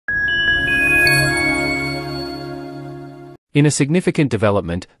In a significant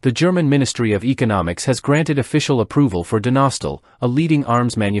development, the German Ministry of Economics has granted official approval for Donaustahl, a leading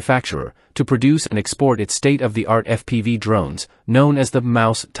arms manufacturer, to produce and export its state-of-the-art FPV drones, known as the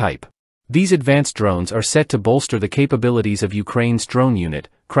Maus type. These advanced drones are set to bolster the capabilities of Ukraine's drone unit,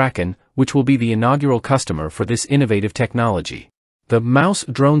 Kraken, which will be the inaugural customer for this innovative technology. The Maus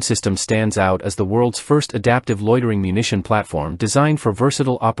drone system stands out as the world's first adaptive loitering munition platform designed for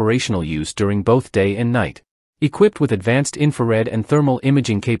versatile operational use during both day and night. Equipped with advanced infrared and thermal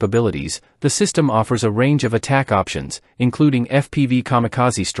imaging capabilities, the system offers a range of attack options, including FPV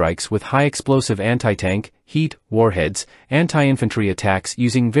kamikaze strikes with high-explosive anti-tank, heat, warheads, anti-infantry attacks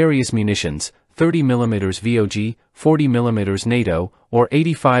using various munitions, 30mm VOG, 40mm NATO, or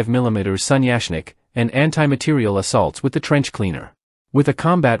 85mm Sunyashnik, and anti-material assaults with the trench cleaner. With a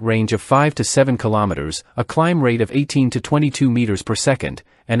combat range of 5 to 7 kilometers, a climb rate of 18 to 22 meters per second,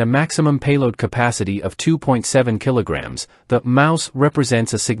 and a maximum payload capacity of 2.7 kilograms, the Maus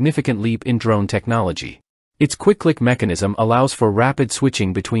represents a significant leap in drone technology. Its quick-click mechanism allows for rapid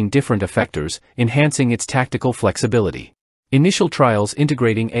switching between different effectors, enhancing its tactical flexibility. Initial trials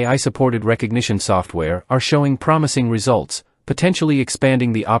integrating AI-supported recognition software are showing promising results, potentially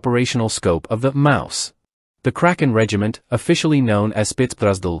expanding the operational scope of the Maus. The Kraken regiment, officially known as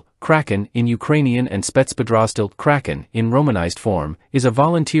Spetspodrazdel Kraken in Ukrainian and Spetspodrazdel Kraken in Romanized form, is a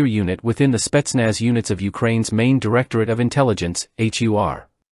volunteer unit within the Spetsnaz units of Ukraine's main Directorate of Intelligence, HUR.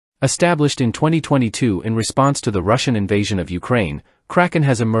 Established in 2022 in response to the Russian invasion of Ukraine, Kraken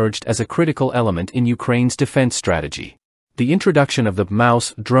has emerged as a critical element in Ukraine's defense strategy. The introduction of the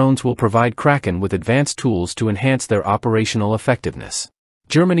Maus drones will provide Kraken with advanced tools to enhance their operational effectiveness.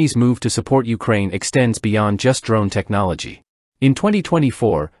 Germany's move to support Ukraine extends beyond just drone technology. In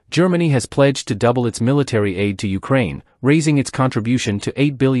 2024, Germany has pledged to double its military aid to Ukraine, raising its contribution to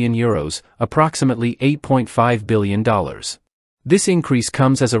 €8 billion, approximately $8.5 billion. This increase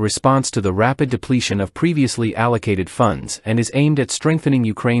comes as a response to the rapid depletion of previously allocated funds and is aimed at strengthening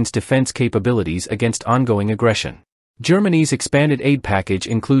Ukraine's defense capabilities against ongoing aggression. Germany's expanded aid package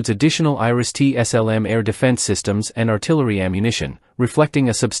includes additional IRIS-T SLM air defense systems and artillery ammunition, reflecting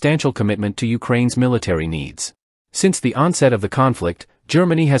a substantial commitment to Ukraine's military needs. Since the onset of the conflict,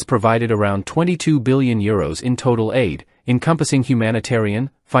 Germany has provided around €22 billion in total aid, encompassing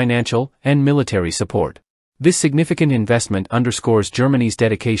humanitarian, financial, and military support. This significant investment underscores Germany's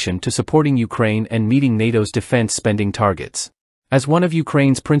dedication to supporting Ukraine and meeting NATO's defense spending targets. As one of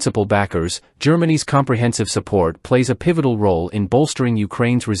Ukraine's principal backers, Germany's comprehensive support plays a pivotal role in bolstering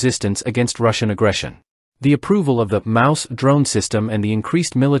Ukraine's resistance against Russian aggression. The approval of the Maus drone system and the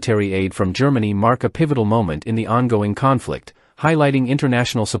increased military aid from Germany mark a pivotal moment in the ongoing conflict, highlighting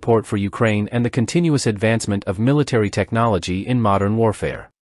international support for Ukraine and the continuous advancement of military technology in modern warfare.